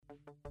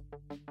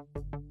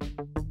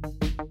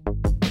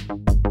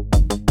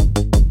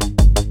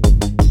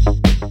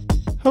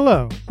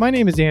Hello, my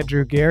name is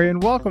Andrew Gary,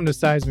 and welcome to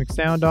Seismic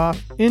Soundoff,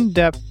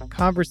 in-depth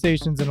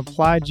conversations in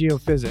applied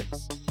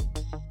geophysics.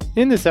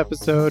 In this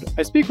episode,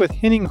 I speak with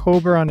Henning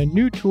Hober on a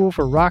new tool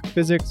for rock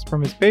physics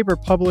from his paper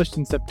published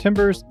in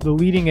September's The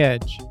Leading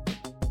Edge.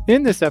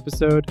 In this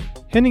episode,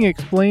 Henning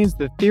explains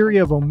the theory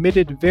of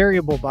omitted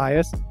variable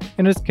bias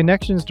and its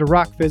connections to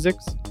rock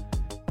physics,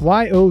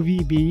 why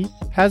OVB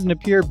hasn't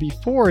appeared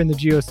before in the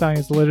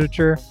geoscience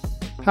literature,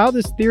 how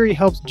this theory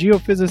helps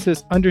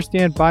geophysicists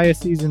understand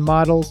biases in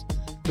models,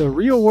 the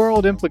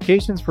real-world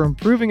implications for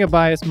improving a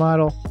bias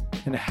model,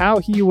 and how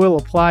he will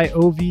apply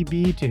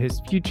OVB to his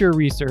future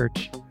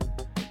research.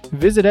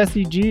 Visit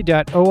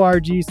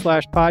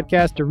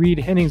seg.org/podcast to read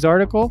Henning's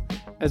article,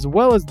 as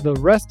well as the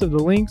rest of the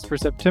links for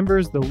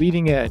September's The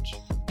Leading Edge.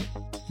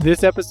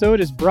 This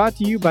episode is brought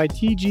to you by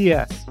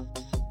TGS.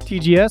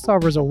 TGS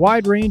offers a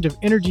wide range of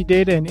energy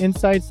data and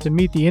insights to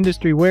meet the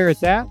industry where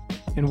it's at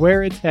and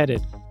where it's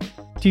headed.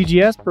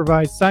 TGS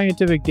provides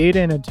scientific data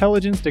and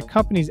intelligence to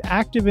companies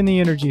active in the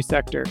energy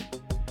sector.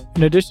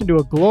 In addition to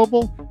a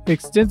global,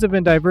 extensive,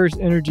 and diverse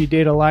energy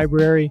data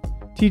library,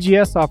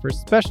 TGS offers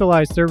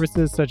specialized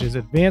services such as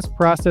advanced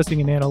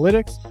processing and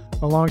analytics,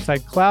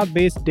 alongside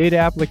cloud-based data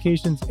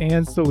applications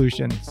and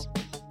solutions.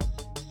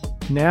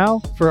 Now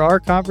for our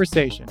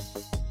conversation.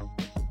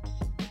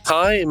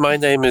 Hi, my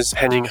name is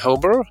Henning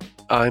Hober.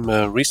 I'm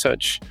a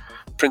research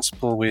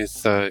principal with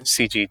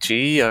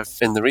CGG. I'm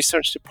in the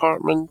research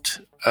department,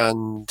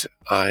 and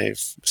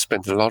I've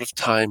spent a lot of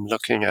time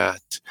looking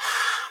at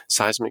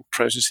seismic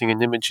processing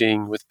and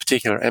imaging with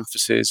particular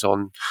emphasis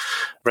on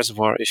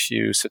reservoir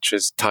issues such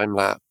as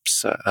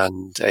time-lapse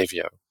and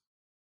AVO.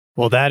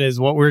 Well, that is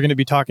what we're going to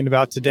be talking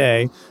about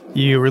today.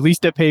 You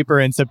released a paper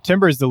in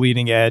September's The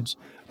Leading Edge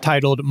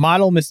titled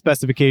Model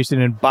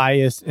Misspecification and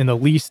Bias in the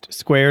Least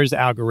Squares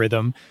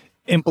Algorithm,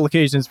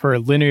 Implications for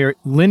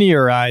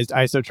Linearized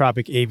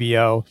Isotropic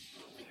AVO.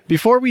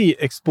 Before we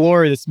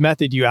explore this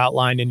method you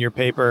outlined in your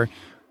paper,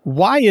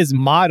 why is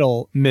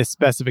model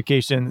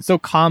misspecification so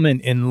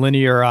common in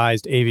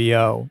linearized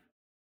AVO?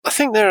 I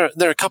think there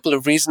are a couple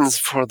of reasons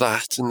for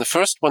that. And the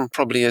first one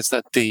probably is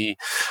that the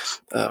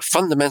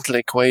fundamental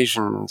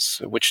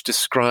equations which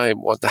describe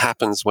what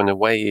happens when a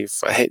wave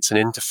hits an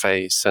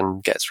interface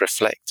and gets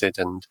reflected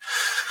and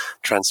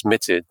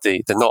transmitted,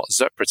 the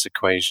Nott-Zöpritz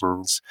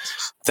equations,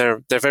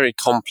 they're very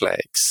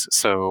complex.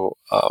 So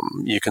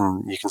you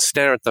can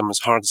stare at them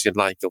as hard as you'd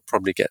like. You'll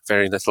probably get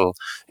very little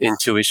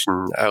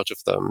intuition out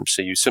of them.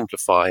 So you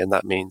simplify, and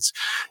that means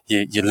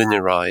you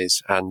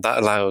linearize, and that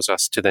allows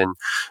us to then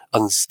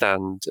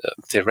understand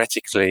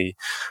theoretically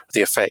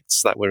the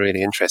effects that we're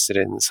really interested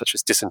in, such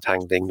as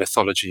disentangling,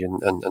 lithology,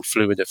 and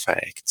fluid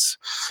effects.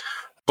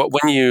 But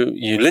when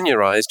you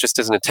linearize, just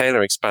as in a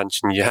Taylor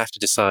expansion, you have to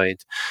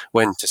decide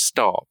when to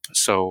stop.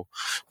 So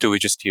do we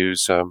just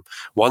use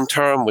one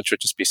term, which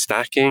would just be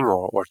stacking,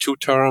 or two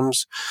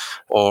terms,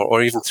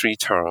 or even three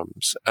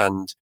terms?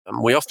 And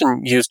we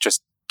often use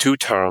just two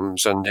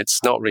terms, and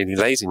it's not really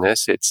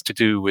laziness. It's to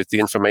do with the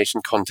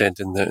information content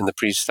in the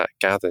pre-stack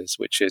gathers,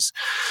 which is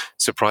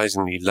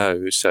surprisingly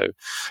low. So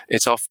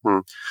it's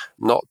often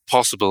not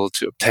possible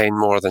to obtain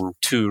more than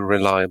two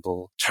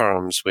reliable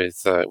terms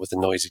with the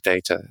noisy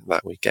data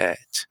that we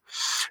get.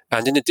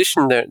 And in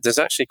addition, there's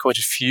actually quite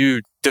a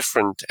few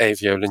different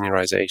AVO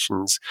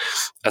linearizations,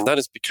 and that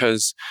is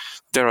because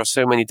there are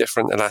so many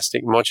different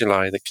elastic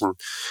moduli that can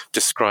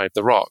describe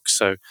the rock.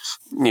 So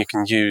you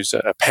can use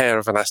a pair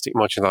of elastic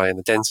moduli in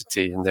the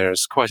density, and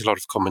there's quite a lot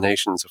of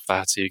combinations of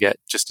that, so you get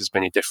just as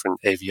many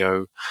different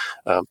AVO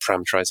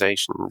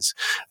parameterizations.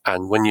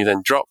 And when you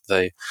then drop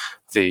the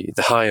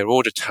higher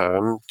order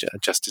term,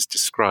 just as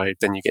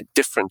described, then you get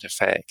different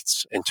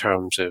effects in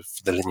terms of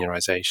the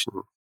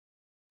linearization.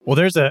 Well,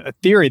 there's a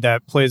theory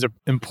that plays an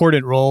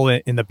important role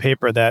in the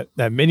paper that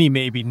many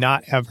maybe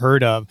not have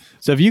heard of.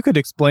 So if you could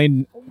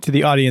explain to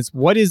the audience,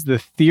 what is the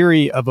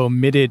theory of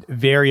omitted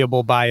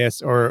variable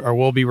bias, or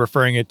we'll be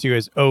referring it to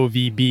as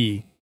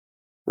OVB?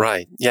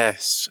 Right,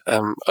 yes.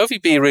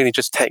 OVB really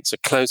just takes a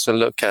closer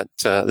look at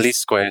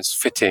least squares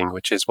fitting,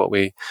 which is what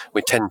we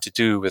tend to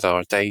do with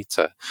our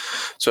data.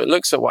 So it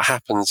looks at what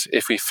happens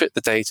if we fit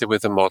the data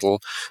with a model,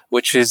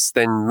 which is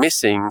then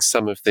missing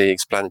some of the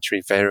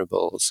explanatory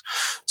variables.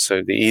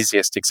 So the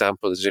easiest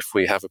example is if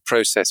we have a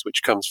process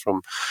which comes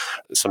from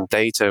some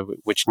data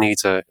which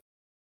needs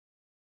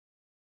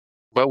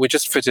we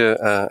just fit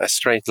a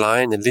straight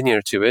line, a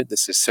linear to it.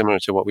 This is similar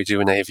to what we do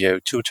in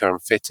AVO two-term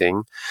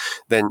fitting.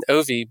 Then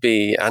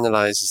OVB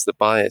analyzes the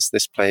bias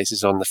this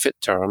places on the fit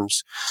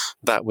terms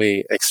that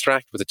we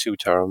extract with the two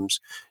terms,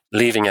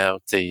 leaving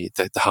out the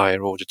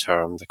higher order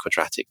term, the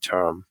quadratic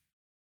term.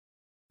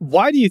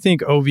 Why do you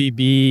think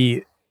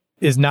OVB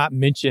is not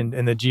mentioned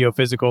in the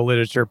geophysical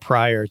literature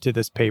prior to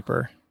this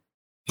paper?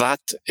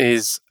 That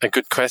is a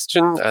good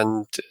question,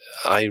 and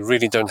I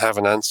really don't have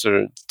an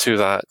answer to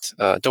that.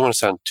 I don't want to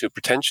sound too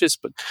pretentious,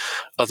 but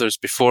others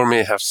before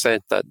me have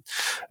said that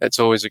it's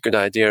always a good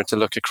idea to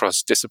look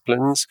across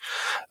disciplines,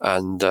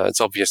 and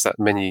it's obvious that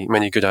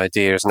many good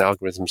ideas and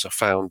algorithms are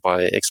found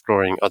by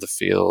exploring other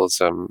fields.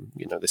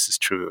 This is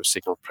true of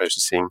signal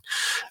processing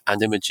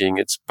and imaging.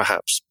 It's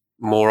perhaps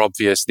more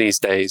obvious these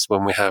days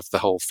when we have the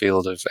whole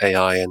field of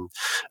AI and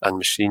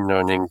machine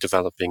learning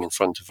developing in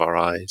front of our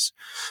eyes.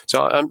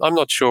 So I'm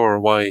not sure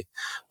why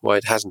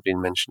it hasn't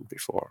been mentioned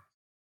before.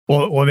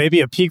 Well,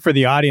 maybe a peek for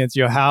the audience,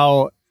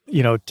 how,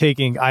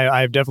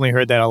 I've definitely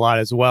heard that a lot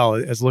as well,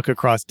 as look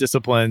across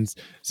disciplines.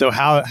 So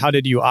how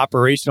did you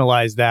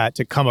operationalize that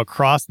to come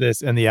across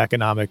this in the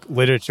economic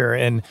literature,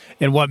 and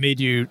what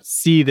made you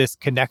see this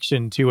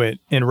connection to it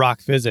in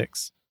rock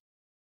physics?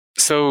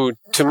 So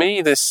to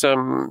me, this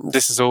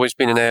has always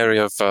been an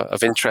area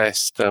of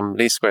interest,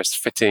 least squares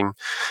fitting,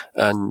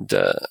 and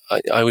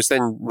I was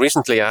then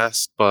recently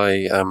asked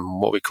by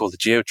what we call the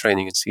geo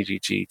training in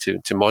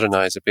CGG to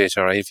modernize a bit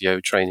our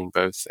AVO training,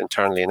 both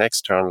internally and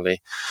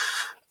externally.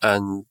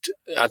 And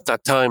at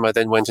that time, I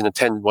then went and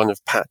attended one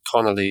of Pat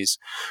Connolly's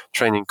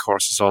training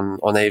courses on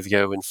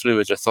AVO and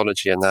fluid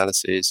lithology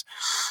analysis.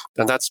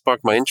 And that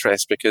sparked my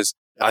interest because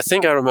I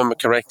think I remember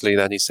correctly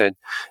that he said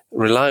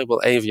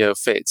reliable AVO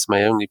fits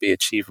may only be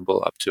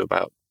achievable up to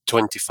about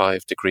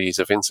 25 degrees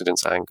of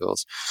incidence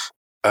angles.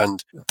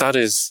 And that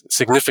is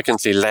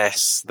significantly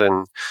less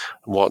than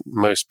what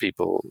most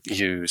people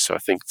use. So I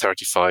think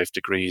 35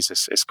 degrees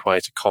is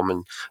quite a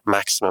common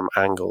maximum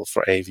angle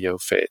for AVO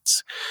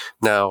fits.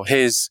 Now,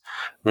 his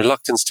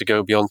reluctance to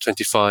go beyond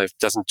 25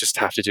 doesn't just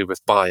have to do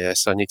with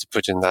bias. I need to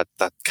put in that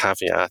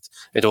caveat.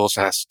 It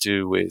also has to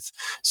do with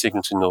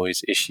signal to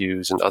noise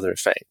issues and other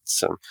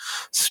effects,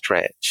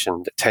 stretch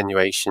and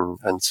attenuation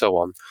and so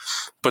on.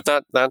 But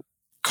that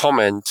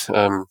comment,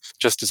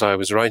 just as I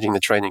was writing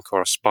the training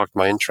course, sparked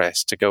my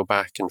interest to go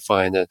back and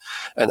find an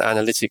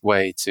analytic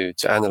way to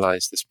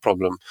analyze this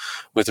problem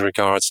with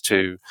regards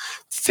to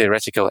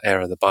theoretical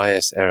error, the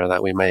bias error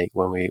that we make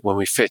when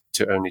we fit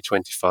to only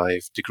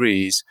 25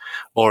 degrees,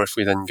 or if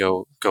we then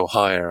go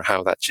higher,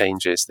 how that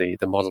changes the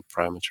model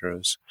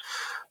parameters.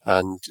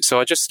 And so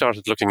I just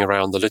started looking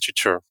around the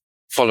literature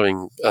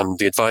following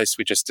the advice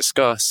we just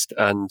discussed,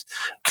 and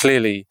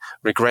clearly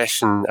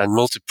regression and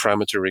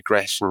multi-parameter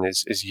regression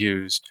is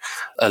used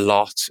a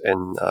lot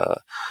in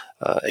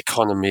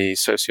economy,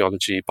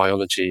 sociology,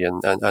 biology,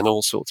 and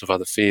all sorts of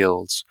other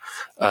fields.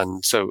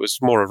 And so it was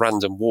more a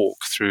random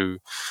walk through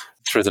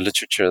the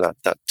literature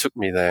that took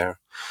me there.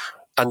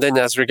 And then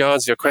as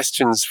regards your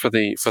questions for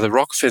the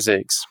rock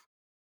physics,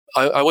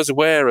 I was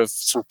aware of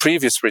some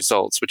previous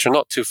results, which are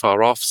not too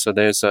far off. So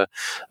there's a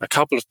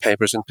couple of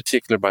papers in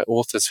particular by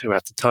authors who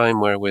at the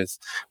time were with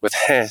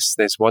Hess.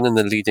 There's one in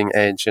the Leading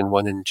Edge and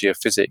one in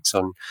Geophysics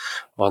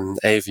on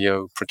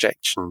AVO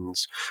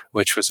projections,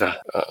 which was a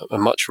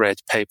much read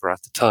paper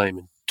at the time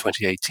in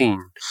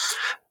 2018.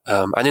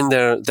 And in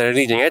their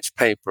leading edge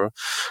paper,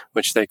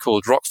 which they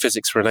called Rock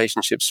Physics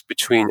Relationships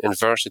Between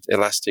Inverted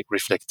Elastic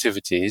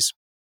Reflectivities,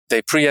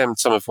 they preempt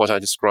some of what I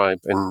describe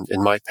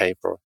in my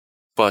paper.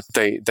 But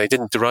they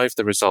didn't derive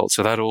the results.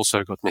 So that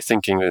also got me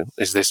thinking,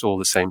 is this all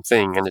the same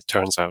thing? And it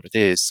turns out it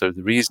is. So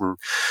the reason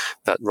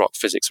that rock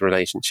physics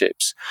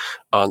relationships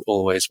aren't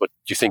always what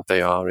you think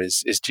they are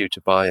is due to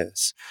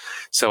bias.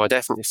 So I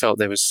definitely felt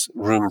there was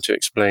room to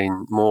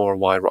explain more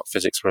why rock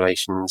physics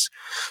relations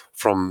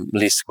from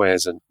least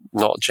squares are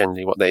not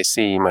generally what they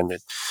seem. And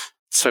it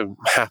so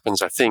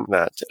happens, I think,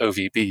 that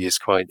OVB is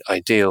quite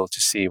ideal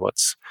to see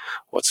what's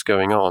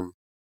going on.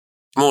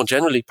 More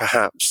generally,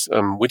 perhaps,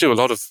 we do a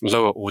lot of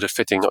lower order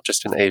fitting, not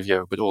just in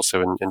AVO, but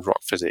also in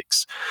rock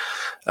physics.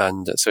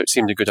 And so it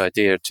seemed a good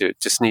idea to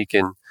sneak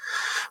in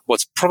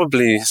what's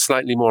probably a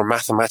slightly more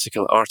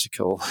mathematical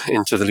article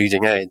into the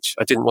Leading Edge.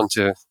 I didn't want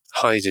to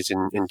hide it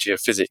in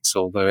geophysics,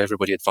 although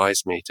everybody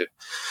advised me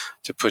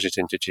to put it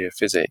into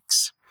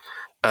geophysics.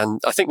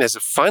 And I think there's a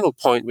final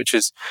point, which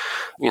is,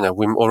 we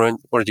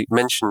already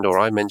mentioned, or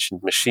I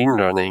mentioned, machine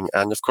learning.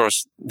 And of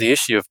course, the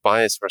issue of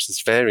bias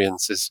versus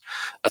variance is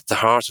at the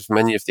heart of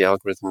many of the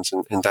algorithms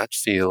in that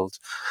field.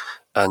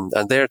 And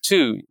there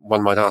too,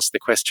 one might ask the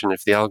question,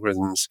 if the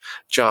algorithms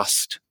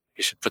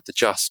you should put the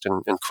just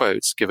in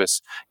quotes, give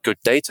us good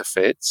data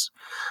fits,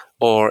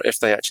 or if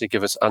they actually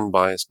give us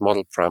unbiased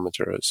model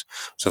parameters.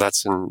 So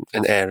that's an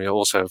area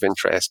also of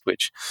interest,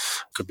 which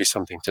could be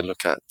something to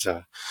look at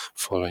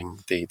following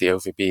the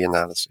OVB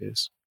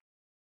analysis.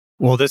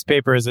 Well, this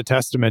paper is a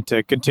testament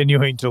to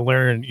continuing to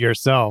learn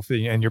yourself,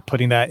 and you're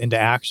putting that into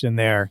action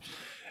there.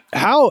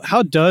 How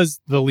does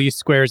the least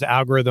squares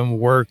algorithm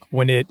work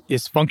when it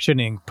is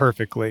functioning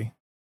perfectly?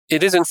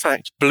 It is in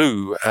fact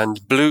BLUE,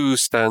 and BLUE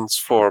stands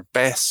for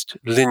Best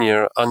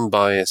Linear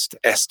Unbiased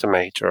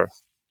Estimator.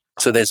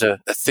 So there's a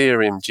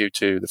theorem due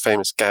to the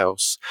famous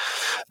Gauss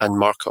and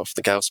Markov,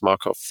 the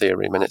Gauss-Markov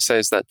theorem, and it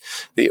says that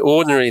the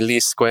ordinary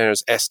least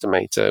squares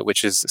estimator,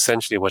 which is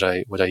essentially what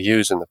I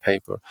use in the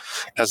paper,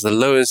 has the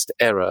lowest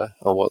error,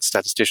 or what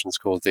statisticians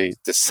call the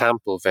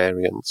sample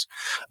variance,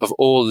 of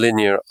all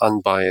linear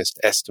unbiased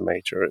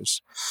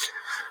estimators.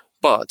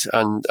 But,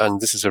 and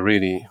this is a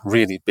really,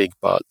 really big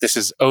but, this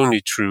is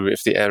only true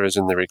if the errors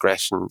in the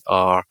regression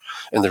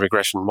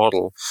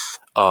model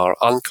are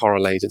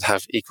uncorrelated,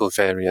 have equal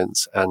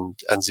variance and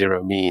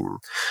zero mean.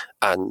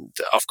 And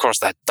of course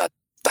that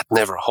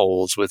never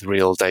holds with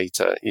real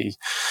data.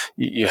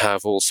 You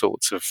have all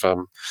sorts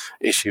of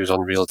issues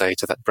on real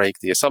data that break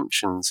the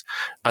assumptions.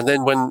 And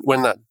then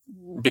when that,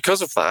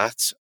 because of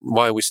that,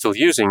 why are we still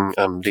using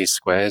least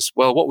squares?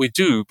 Well, what we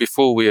do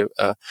before we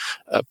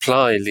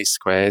apply least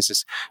squares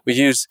is we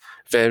use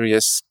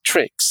various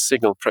tricks,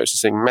 signal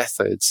processing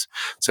methods.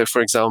 So, for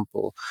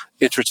example,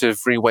 iterative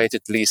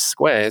reweighted least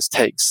squares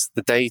takes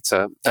the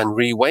data and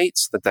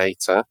reweights the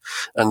data,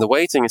 and the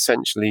weighting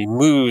essentially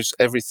moves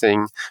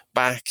everything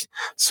back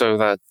so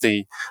that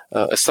the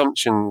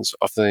assumptions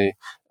of the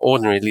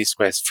ordinary least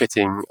squares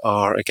fitting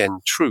are again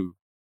true.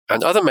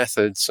 And other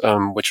methods,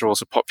 which are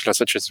also popular,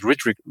 such as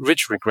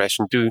ridge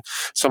regression, do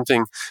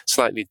something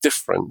slightly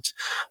different.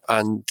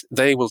 And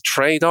they will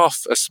trade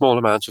off a small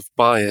amount of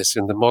bias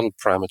in the model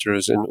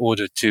parameters in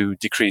order to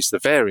decrease the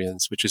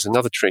variance, which is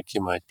another trick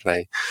you might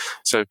play.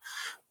 So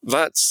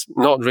that's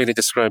not really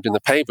described in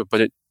the paper,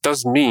 but it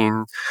does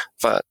mean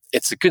that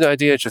it's a good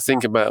idea to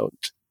think about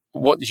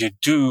what you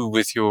do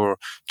with your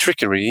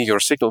trickery, your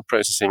signal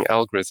processing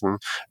algorithm,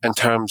 in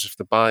terms of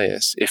the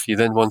bias, if you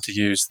then want to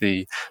use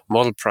the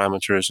model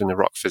parameters in the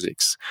rock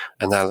physics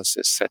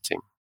analysis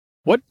setting.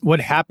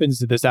 What happens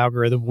to this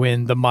algorithm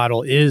when the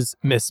model is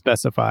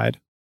misspecified?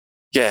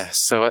 Yes,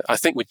 so I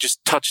think we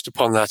just touched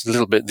upon that a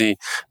little bit. The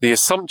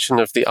assumption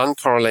of the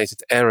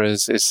uncorrelated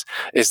errors is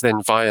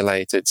then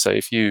violated. So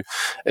if you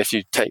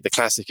take the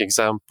classic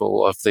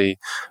example of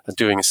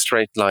doing a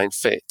straight line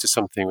fit to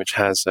something which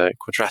has a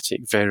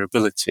quadratic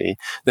variability,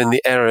 then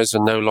the errors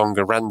are no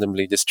longer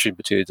randomly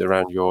distributed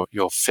around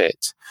your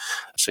fit.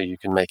 So you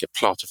can make a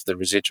plot of the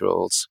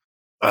residuals.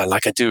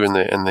 Like I do in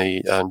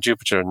the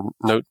Jupyter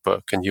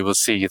notebook, and you will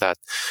see that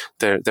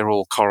they're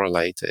all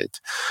correlated.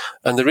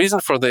 And the reason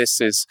for this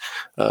is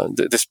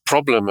this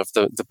problem of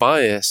the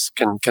bias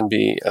can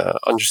be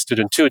understood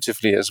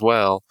intuitively as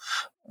well.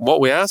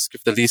 What we ask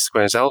of the least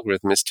squares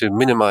algorithm is to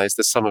minimize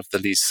the sum of the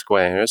least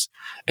squares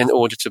in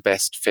order to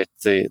best fit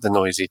the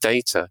noisy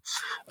data.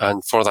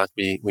 And for that,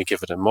 we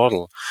give it a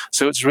model.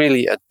 So it's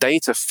really a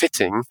data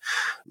fitting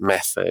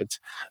method,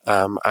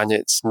 and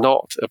it's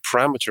not a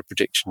parameter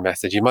prediction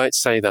method. You might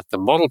say that the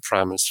model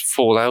parameters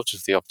fall out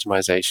of the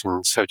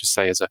optimization, so to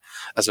say, as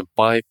a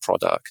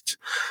byproduct.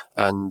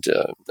 And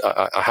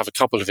I have a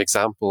couple of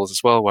examples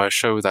as well where I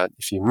show that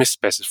if you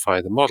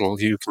misspecify the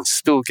model, you can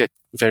still get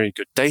very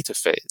good data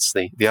fits.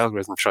 The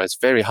algorithm tries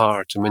very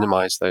hard to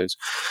minimize those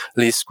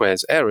least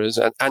squares errors,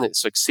 and it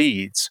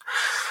succeeds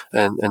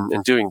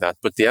in doing that.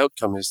 But the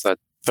outcome is that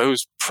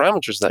those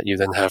parameters that you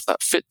then have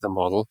that fit the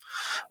model,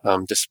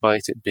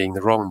 despite it being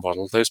the wrong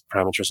model, those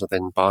parameters are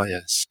then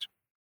biased.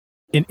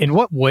 In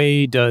what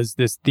way does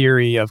this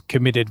theory of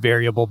committed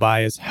variable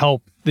bias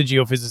help the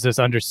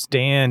geophysicists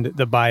understand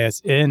the bias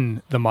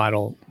in the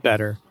model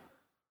better?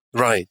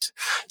 Right.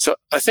 So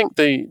I think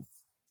the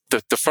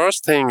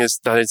first thing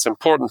is that it's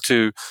important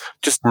to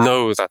just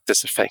know that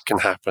this effect can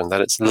happen,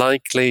 that it's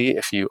likely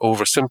if you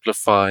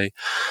oversimplify,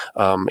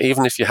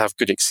 even if you have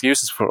good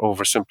excuses for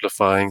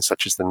oversimplifying,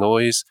 such as the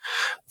noise,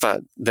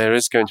 that there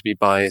is going to be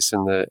bias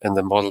in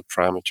the model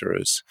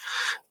parameters.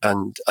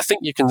 And I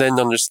think you can then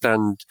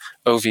understand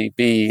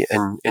OVB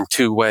in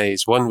two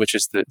ways, one which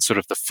is the sort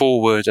of the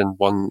forward and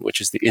one which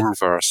is the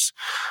inverse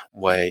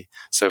way.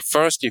 So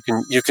first you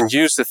can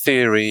use the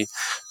theory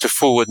to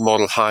forward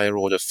model higher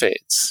order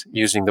fits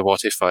using the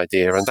what if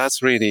idea, and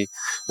that's really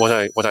what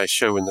I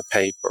show in the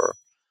paper.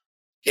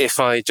 If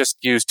I just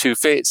use two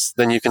fits,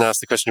 then you can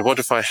ask the question, what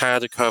if I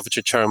had a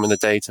curvature term in the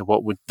data?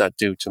 What would that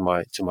do to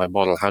my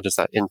model? How does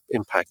that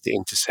impact the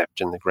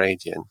intercept and the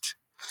gradient?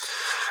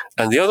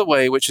 And the other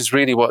way, which is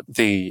really what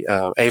the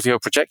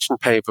AVO projection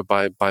paper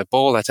by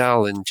Ball et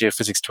al. In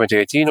Geophysics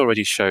 2018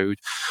 already showed,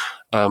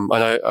 and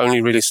I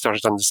only really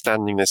started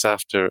understanding this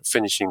after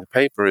finishing the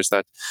paper, is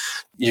that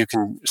you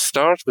can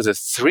start with a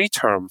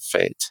 3-term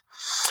fit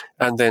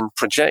and then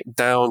project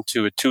down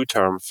to a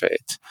 2-term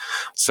fit.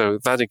 So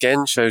that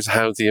again shows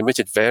how the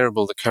emitted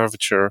variable, the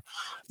curvature,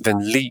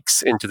 then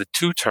leaks into the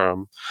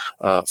 2-term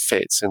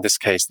fits, in this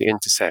case, the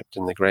intercept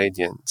and the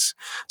gradients.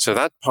 So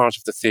that part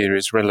of the theory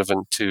is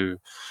relevant to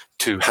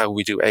how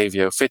we do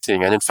AVO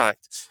fitting. And in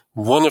fact,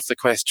 one of the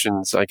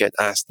questions I get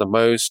asked the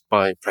most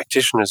by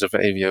practitioners of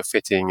AVO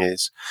fitting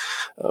is,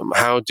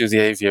 how do the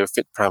AVO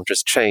fit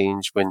parameters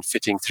change when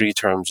fitting 3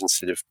 terms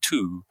instead of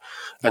 2?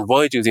 And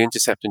why do the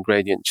intercept and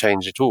gradient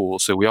change at all?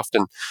 So we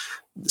often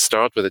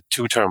start with a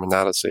 2-term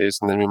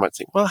analysis, and then we might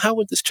think, well, how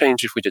would this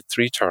change if we did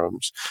 3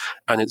 terms?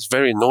 And it's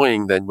very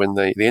annoying then when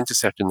the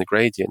intercept and the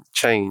gradient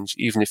change,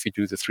 even if you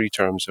do the 3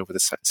 terms over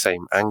the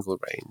same angle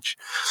range.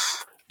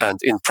 And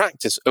in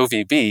practice,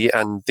 OVB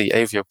and the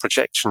AVO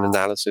projection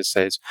analysis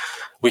says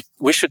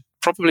we should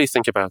probably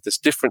think about this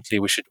differently.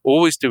 We should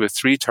always do a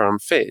 3-term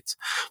fit,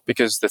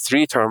 because the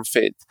 3-term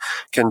fit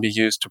can be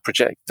used to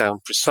project down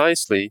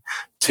precisely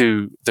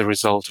to the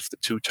result of the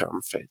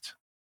 2-term fit.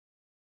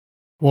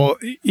 Well,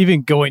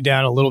 even going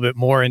down a little bit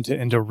more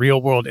into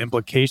real world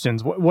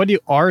implications, what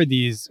are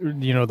these,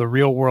 the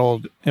real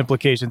world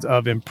implications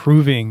of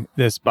improving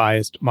this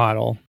biased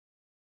model?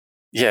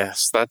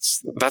 Yes, that's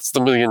the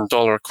 $1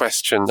 million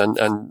question,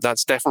 and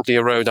that's definitely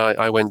a road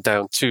I went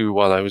down too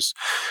while I was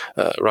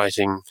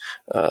writing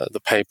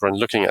the paper and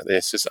looking at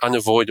this. It's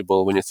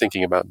unavoidable when you're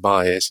thinking about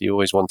bias. You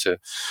always want to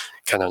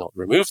kind of not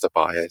remove the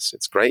bias.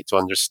 It's great to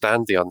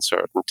understand the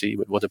uncertainty,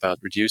 but what about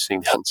reducing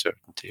the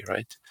uncertainty,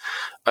 right?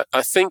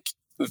 I think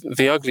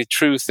the ugly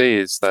truth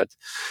is that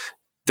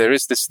there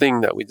is this thing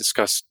that we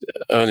discussed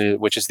earlier,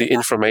 which is the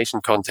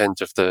information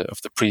content of the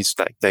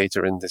pre-stacked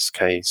data in this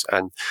case,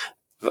 and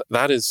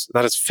that is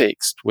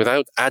fixed.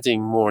 Without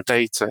adding more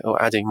data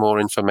or adding more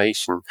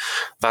information,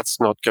 that's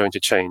not going to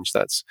change.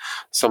 That's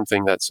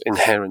something that's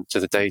inherent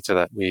to the data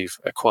that we've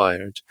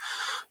acquired.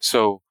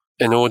 So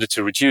in order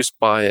to reduce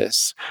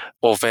bias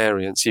or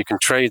variance, you can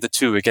trade the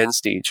two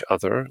against each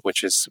other,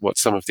 which is what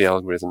some of the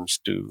algorithms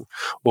do,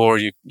 or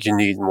you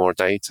need more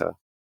data.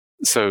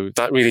 So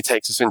that really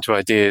takes us into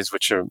ideas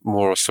which are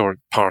more sort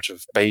of part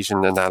of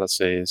Bayesian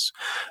analysis,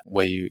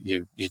 where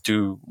you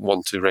do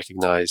want to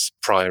recognize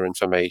prior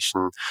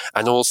information.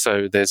 And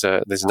also there's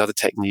another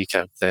technique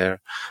out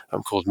there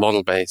called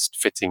model-based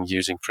fitting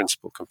using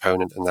principal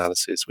component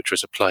analysis, which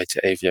was applied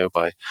to AVO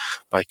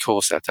by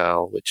Kors et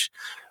al., which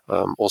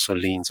also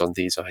leans on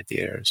these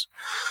ideas.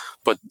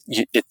 But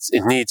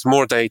it needs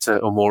more data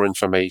or more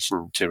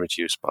information to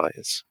reduce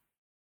bias.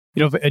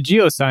 If a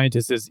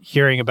geoscientist is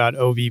hearing about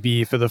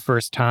OVB for the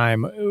first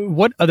time,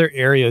 what other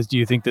areas do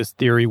you think this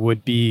theory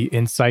would be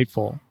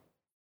insightful?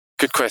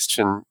 Good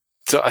question.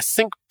 So I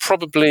think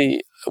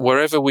probably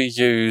wherever we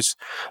use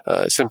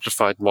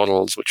simplified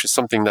models, which is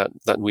something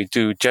that we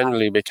do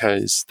generally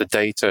because the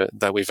data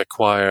that we've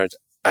acquired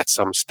at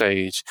some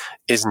stage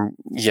isn't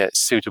yet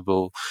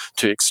suitable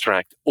to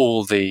extract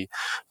all the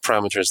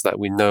parameters that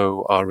we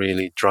know are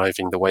really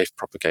driving the wave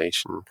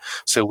propagation.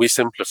 So we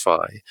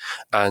simplify.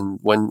 And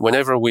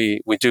whenever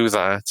we do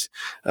that,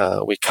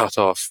 we cut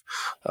off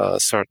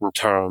certain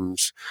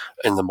terms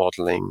in the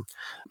modeling.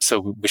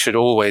 So we should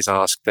always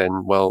ask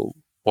then, well,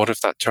 what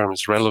if that term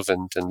is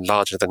relevant and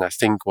larger than I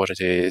think what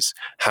it is?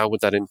 How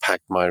would that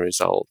impact my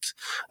result?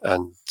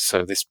 And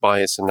so this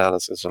bias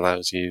analysis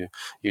allows you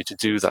to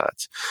do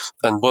that.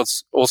 And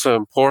what's also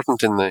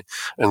important in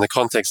the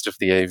context of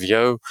the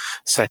AVO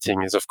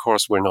setting is, of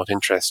course, we're not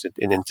interested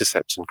in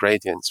intercepts and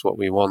gradients. What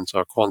we want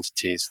are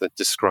quantities that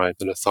describe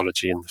the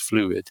lithology in the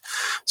fluid.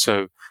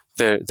 So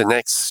the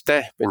next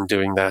step in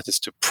doing that is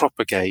to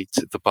propagate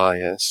the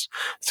bias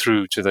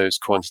through to those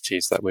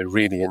quantities that we're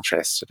really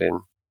interested in.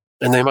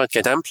 And they might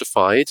get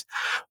amplified,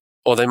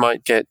 or they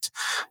might get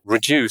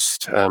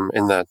reduced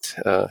in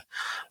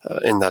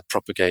that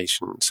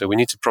propagation. So we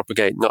need to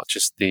propagate not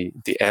just the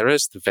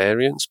errors, the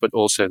variance, but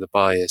also the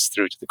bias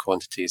through to the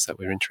quantities that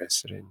we're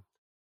interested in.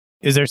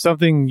 Is there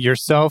something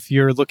yourself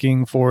you're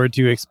looking forward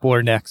to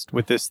explore next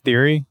with this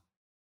theory?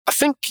 I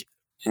think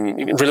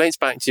it relates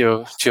back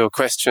to your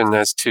question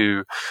as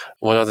to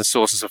what other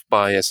sources of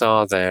bias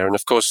are there. And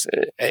of course,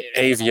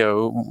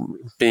 AVO,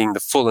 being the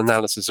full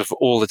analysis of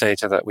all the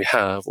data that we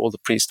have, all the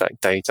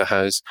pre-stacked data,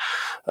 has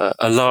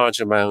a large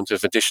amount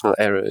of additional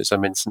errors. I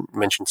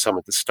mentioned some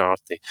at the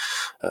start, the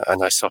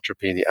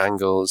anisotropy, the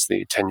angles,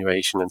 the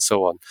attenuation, and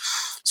so on.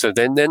 So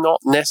then they're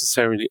not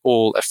necessarily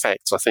all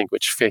effects, I think,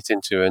 which fit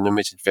into an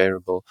omitted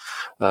variable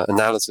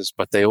analysis,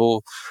 but they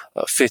all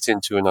fit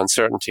into an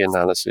uncertainty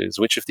analysis.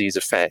 Which of these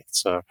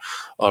effects are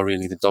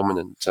really the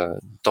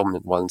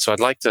dominant ones? So I'd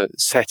like to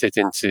set it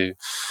into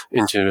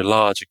a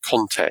larger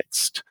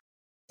context.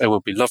 It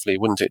would be lovely,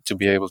 wouldn't it, to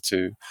be able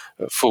to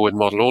forward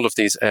model all of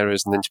these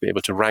errors and then to be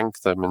able to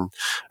rank them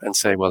and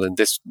say, well, in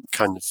this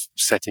kind of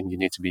setting, you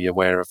need to be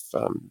aware of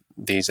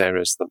these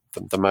errors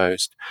the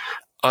most.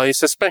 I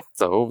suspect,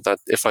 though, that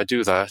if I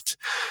do that,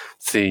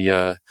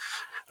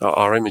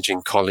 our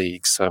imaging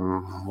colleagues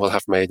will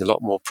have made a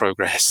lot more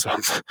progress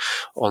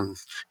on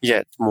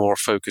yet more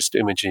focused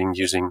imaging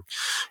using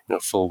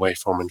full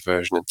waveform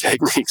inversion and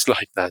techniques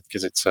like that,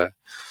 because it's there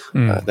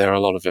are a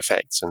lot of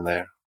effects in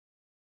there.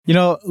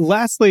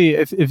 Lastly,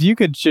 if you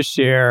could just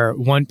share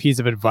one piece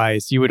of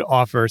advice you would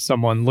offer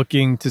someone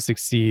looking to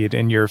succeed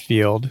in your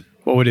field,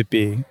 what would it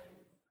be?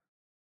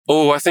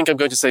 Oh, I think I'm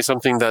going to say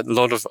something that a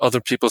lot of other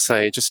people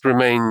say. Just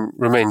remain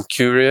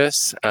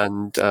curious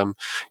and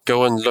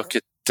go and look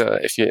at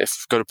if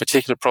you've got a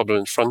particular problem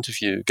in front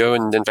of you, go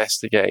and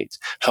investigate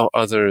how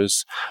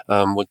others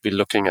would be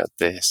looking at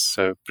this.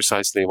 So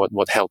precisely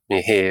what helped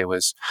me here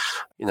was,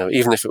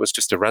 even if it was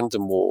just a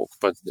random walk,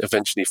 but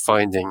eventually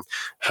finding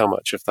how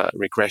much of that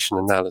regression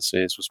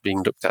analysis was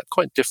being looked at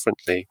quite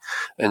differently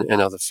in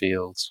other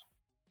fields.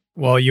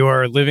 Well, you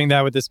are living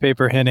that with this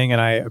paper, Henning, and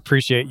I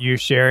appreciate you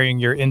sharing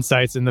your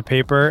insights in the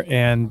paper.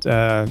 And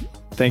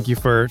thank you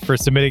for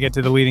submitting it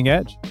to the Leading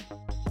Edge.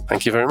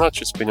 Thank you very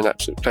much. It's been an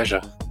absolute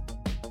pleasure.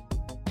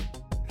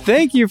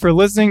 Thank you for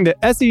listening to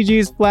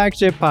SEG's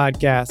flagship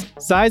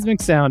podcast,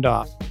 Seismic Sound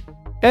Off.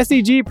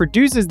 SEG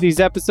produces these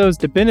episodes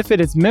to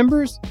benefit its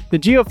members, the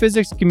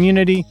geophysics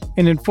community,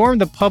 and inform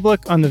the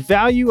public on the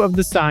value of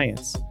the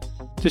science.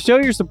 To show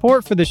your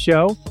support for the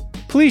show,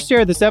 please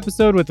share this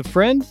episode with a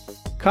friend,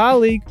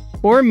 colleague,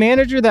 or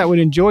manager that would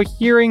enjoy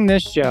hearing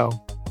this show.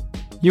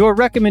 Your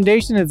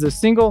recommendation is the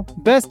single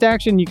best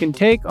action you can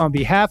take on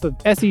behalf of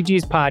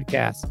SEG's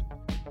podcast.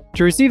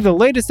 To receive the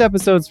latest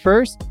episodes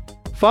first,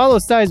 follow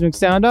Seismic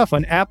Sound Off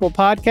on Apple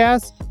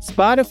Podcasts,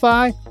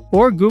 Spotify,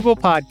 or Google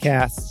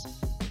Podcasts.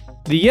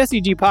 The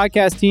SEG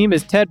podcast team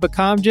is Ted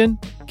Bakamjian,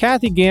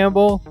 Kathy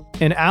Gamble,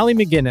 and Ali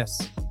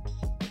McGinnis.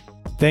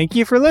 Thank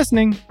you for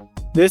listening.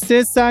 This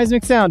is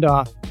Seismic Sound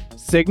Off,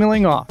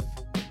 signaling off.